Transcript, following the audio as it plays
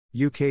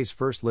UK's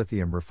first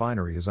lithium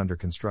refinery is under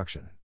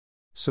construction.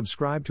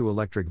 Subscribe to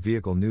Electric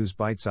Vehicle News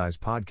Bite-Size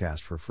Podcast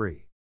for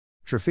free.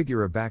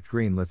 Trafigura backed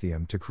green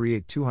lithium to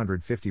create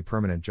 250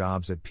 permanent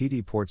jobs at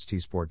PD Port's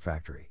T-Sport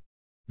factory.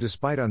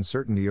 Despite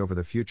uncertainty over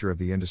the future of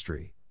the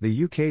industry,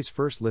 the UK's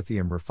first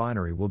lithium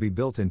refinery will be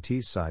built in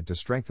Teesside to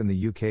strengthen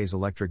the UK's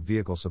electric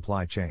vehicle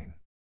supply chain.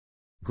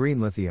 Green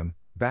lithium,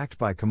 backed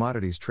by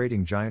commodities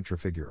trading giant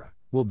Trafigura,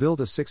 will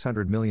build a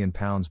 £600 million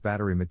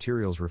battery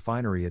materials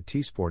refinery at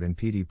T-Sport in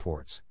PD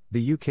Ports,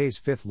 the UK's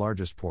fifth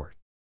largest port.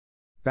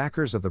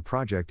 Backers of the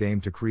project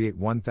aim to create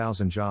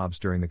 1,000 jobs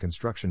during the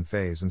construction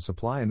phase and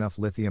supply enough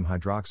lithium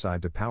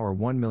hydroxide to power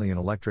 1 million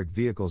electric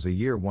vehicles a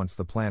year once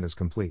the plant is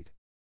complete.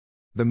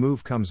 The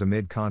move comes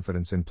amid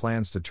confidence in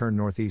plans to turn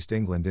Northeast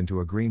England into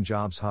a green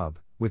jobs hub,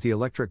 with the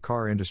electric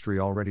car industry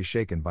already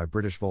shaken by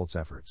British Volt's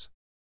efforts.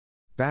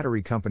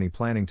 Battery company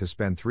planning to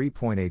spend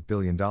 $3.8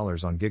 billion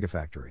on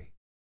Gigafactory.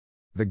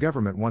 The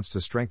government wants to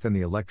strengthen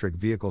the electric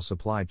vehicle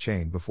supply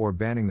chain before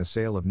banning the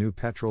sale of new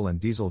petrol and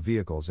diesel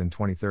vehicles in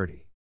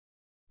 2030.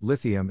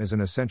 Lithium is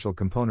an essential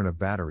component of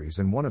batteries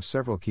and one of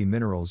several key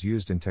minerals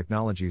used in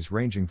technologies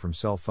ranging from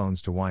cell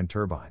phones to wind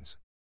turbines.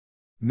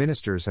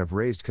 Ministers have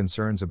raised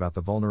concerns about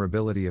the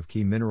vulnerability of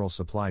key mineral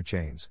supply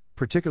chains,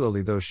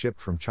 particularly those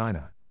shipped from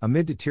China,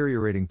 amid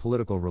deteriorating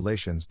political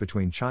relations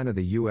between China,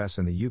 the US,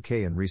 and the UK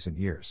in recent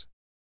years.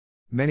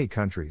 Many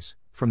countries,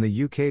 from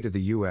the UK to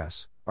the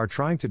US, are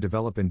trying to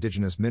develop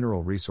indigenous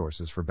mineral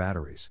resources for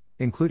batteries,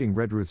 including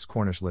Redruth's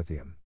Cornish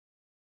lithium.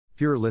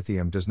 Pure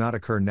lithium does not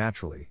occur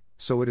naturally,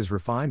 so it is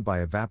refined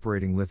by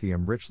evaporating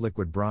lithium-rich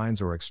liquid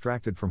brines or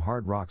extracted from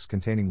hard rocks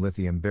containing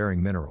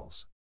lithium-bearing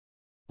minerals.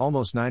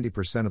 Almost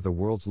 90% of the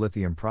world's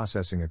lithium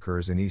processing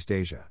occurs in East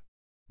Asia.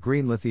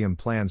 Green lithium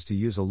plans to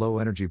use a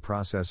low-energy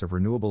process of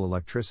renewable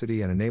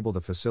electricity and enable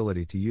the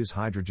facility to use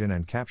hydrogen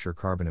and capture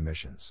carbon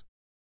emissions.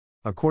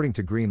 According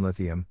to Green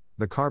Lithium,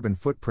 the carbon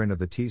footprint of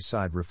the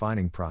Teesside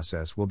refining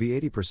process will be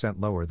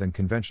 80% lower than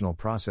conventional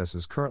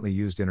processes currently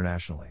used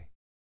internationally.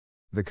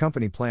 The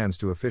company plans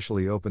to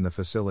officially open the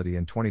facility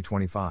in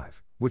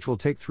 2025, which will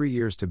take 3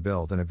 years to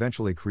build and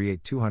eventually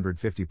create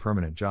 250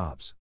 permanent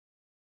jobs.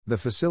 The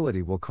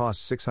facility will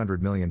cost £600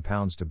 million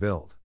to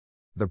build.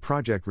 The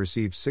project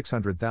received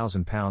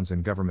 £600,000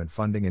 in government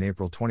funding in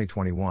April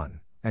 2021,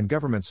 and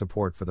government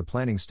support for the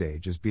planning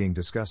stage is being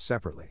discussed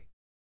separately.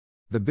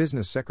 The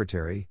business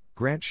secretary,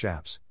 Grant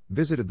Shapps,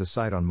 visited the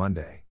site on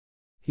Monday.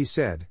 He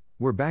said,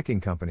 "We're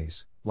backing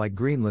companies, like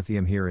Green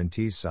Lithium here in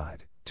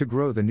Teesside, to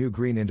grow the new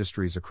green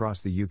industries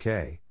across the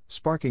UK,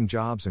 sparking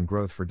jobs and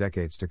growth for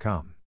decades to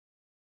come."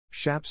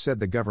 Shapps said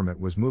the government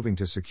was moving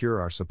to secure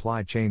our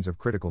supply chains of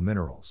critical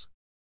minerals.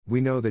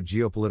 "We know that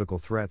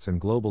geopolitical threats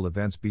and global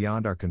events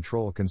beyond our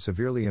control can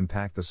severely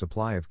impact the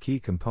supply of key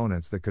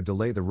components that could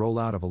delay the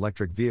rollout of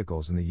electric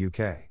vehicles in the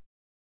UK.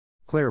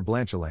 Claire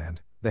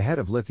Blancheland, the head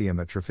of lithium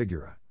at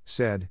Trafigura,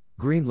 said,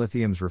 "Green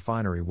Lithium's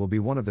refinery will be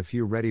one of the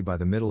few ready by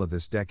the middle of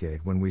this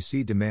decade when we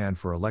see demand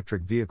for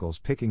electric vehicles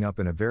picking up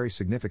in a very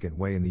significant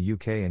way in the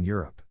UK and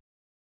Europe."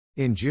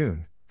 In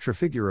June,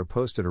 Trafigura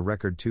posted a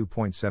record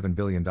 $2.7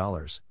 billion,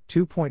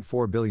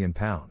 £2.4 billion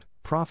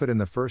profit in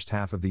the first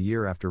half of the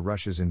year after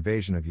Russia's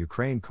invasion of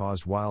Ukraine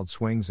caused wild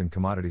swings in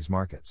commodities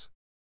markets.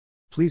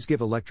 Please give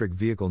Electric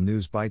Vehicle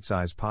News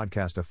Bite-Size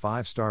Podcast a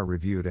 5-star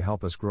review to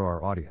help us grow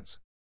our audience.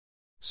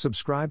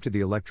 Subscribe to the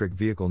Electric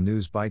Vehicle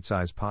News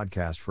Bite-Size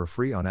Podcast for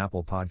free on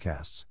Apple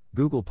Podcasts,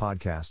 Google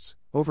Podcasts,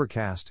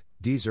 Overcast,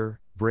 Deezer,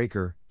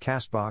 Breaker,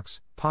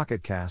 Castbox,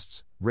 Pocket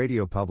Casts,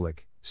 Radio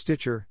Public,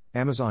 Stitcher,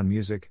 Amazon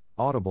Music,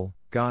 Audible,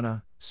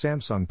 Gaana,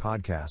 Samsung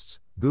Podcasts,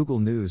 Google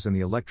News, and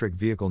the Electric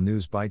Vehicle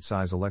News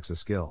Bite-Size Alexa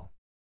skill.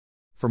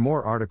 For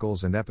more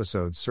articles and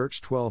episodes, search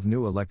 12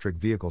 new electric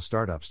vehicle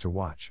startups to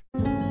watch.